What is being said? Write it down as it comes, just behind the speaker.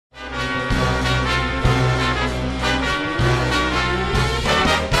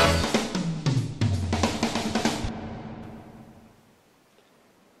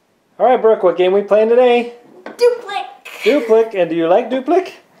All right, Brooke, what game we playing today? Duplik. Duplik, and do you like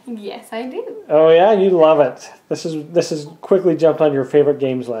Duplik? Yes, I do. Oh yeah, you love it. This is quickly jumped on your favorite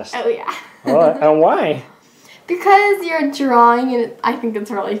games list. Oh yeah. And why? Because you're drawing, and I think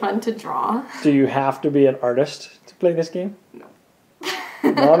it's really fun to draw. Do you have to be an artist to play this game? No.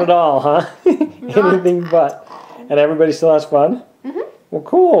 Not at all, huh? Anything but. And everybody still has fun? Mhm. Well,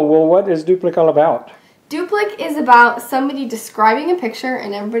 cool. Well, what is Duplik all about? Duplik is about somebody describing a picture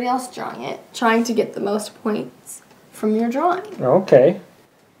and everybody else drawing it, trying to get the most points from your drawing. Okay.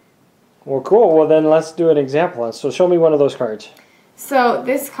 Well, cool. Well, then let's do an example. So show me one of those cards. So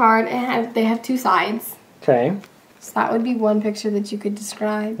this card, they have two sides. Okay. So that would be one picture that you could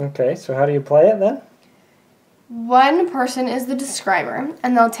describe. Okay, so how do you play it then? One person is the describer,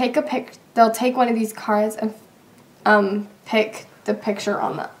 and they'll take one of these cards and pick the picture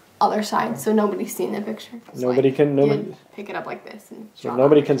on the other side, so nobody's seen the picture. So Nobody you'd pick it up like this and So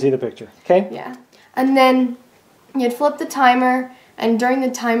nobody can see the picture. Okay. Yeah, and then you'd flip the timer, and during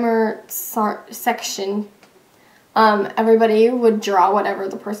the timer section, everybody would draw whatever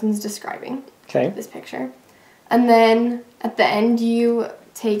the person's describing. Okay. This picture, and then at the end you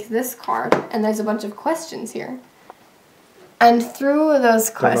take this card, and there's a bunch of questions here. And through those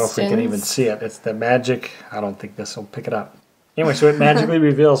questions... I don't know if we can even see it. It's the magic... I don't think this will pick it up. Anyway, so it magically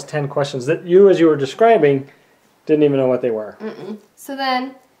reveals 10 questions that you, as you were describing, didn't even know what they were. So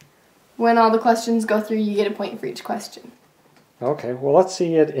then, when all the questions go through, you get a point for each question. Okay, well, let's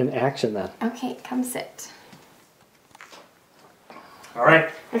see it in action then. Okay, come sit. All right.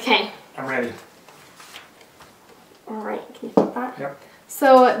 Okay. I'm ready. All right, can you put that? Yep.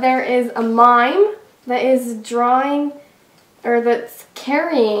 So there is a mime that is drawing, or that's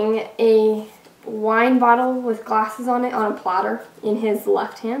carrying a wine bottle with glasses on it on a platter in his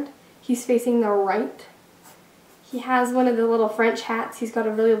left hand. He's facing the right. He has one of the little French hats. He's got a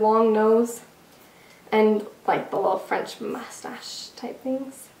really long nose and like the little French mustache type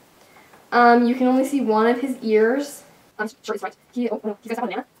things. You can only see one of his ears. Sure, he's right. He's got a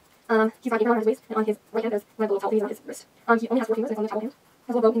banana. He's got an apron on his waist, and on his right hand there's one of the little towel things on his wrist. He only has 4 fingers, and it's on the towel hand.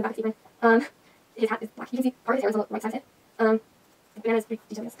 Has a little bow in the back of his apron. His hat is black. You can see part of his hair is on the right side of his head. The banana is pretty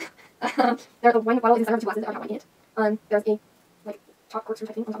detailed, yes. The wine bottle is in the center of 2 glasses that are not wine in it. There's a, like, top corkscrew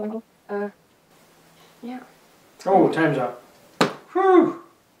type thing on top of the wine bottle. Yeah. Oh, time's up. Whew.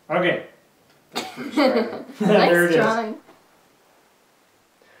 Okay. There it is. Drawing.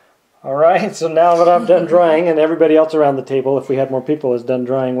 All right, so now that I've done drawing and everybody else around the table, if we had more people, has done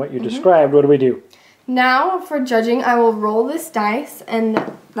drawing what you described, what do we do? Now, for judging, I will roll this dice,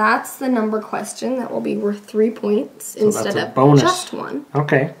 and that's the number question that will be worth 3 points instead of bonus. Just 1.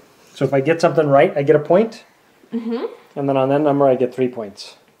 Okay. So if I get something right, I get a point? Mm-hmm. And then on that number, I get 3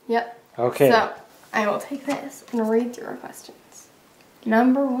 points. Yep. Okay. So, I will take this and read through our questions.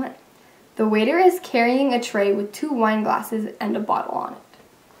 Number 1. The waiter is carrying a tray with 2 wine glasses and a bottle on it.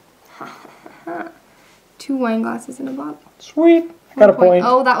 2 wine glasses and a bottle. Sweet. I got a point.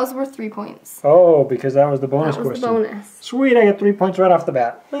 Oh, that was worth 3 points. Oh, because that was the bonus That was question. the bonus. Sweet, I get 3 points right off the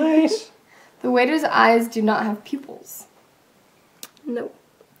bat. Nice. The waiter's eyes do not have pupils. No.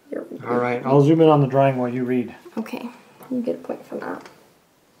 All right, I'll zoom in on the drawing while you read. Okay, you get a point from that.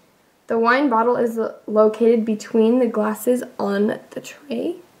 The wine bottle is located between the glasses on the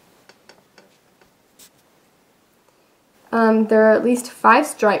tray. There are at least 5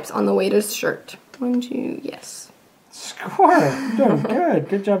 stripes on the waiter's shirt. 1, 2, yes. Score! You're doing good.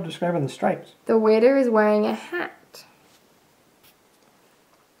 Good job describing the stripes. The waiter is wearing a hat.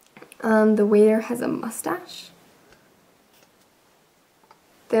 The waiter has a mustache.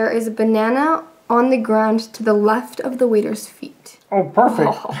 There is a banana on the ground to the left of the waiter's feet. Oh,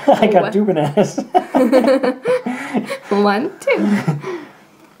 perfect. Oh. I got 2 bananas. 1,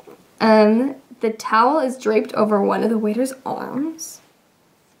 2. The towel is draped over one of the waiter's arms.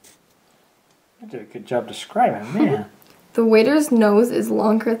 You did a good job describing, man. The waiter's nose is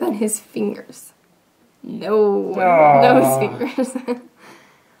longer than his fingers. No fingers.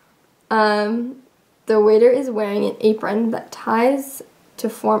 The waiter is wearing an apron that ties to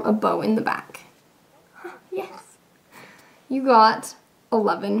form a bow in the back. Yes. You got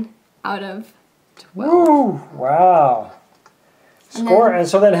 11 out of 12. Woo! Wow. Score. And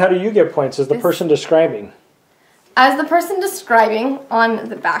so then how do you get points as the person describing? As the person describing, on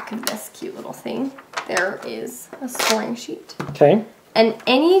the back of this cute little thing, there is a scoring sheet. Okay. And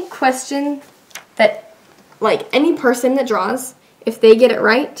any question that, like, any person that draws, if they get it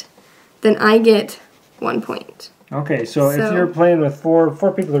right, then I get 1 point. Okay, so if you're playing with four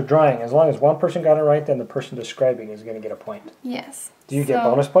people are drawing, as long as one person got it right, then the person describing is going to get a point. Yes. Do you get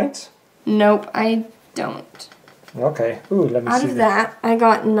bonus points? Nope, I don't. Okay. Ooh, let me Out see of that, I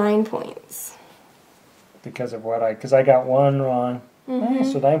got 9 points. Because of what because I got one wrong.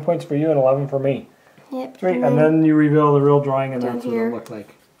 So 9 points for you and 11 for me. Yep. Sweet. And then you reveal the real drawing, and down that's what here. it'll look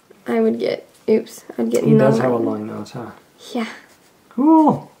like. I would get, I'd get He 9. does have a long nose, huh? Yeah.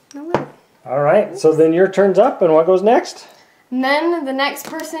 Cool. No. All right. So then your turn's up, and what goes next? And then the next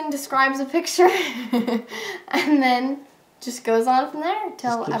person describes a picture, and then just goes on from there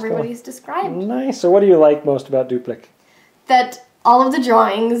till everybody's described. Nice. So what do you like most about Duplik? That all of the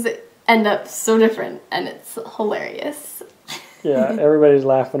drawings end up so different, and it's hilarious. Yeah, everybody's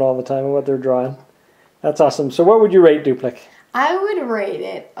laughing all the time at what they're drawing. That's awesome. So what would you rate Duplik? I would rate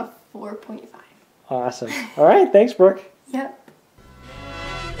it a 4.5. Awesome. All right. Thanks, Brooke. Yep.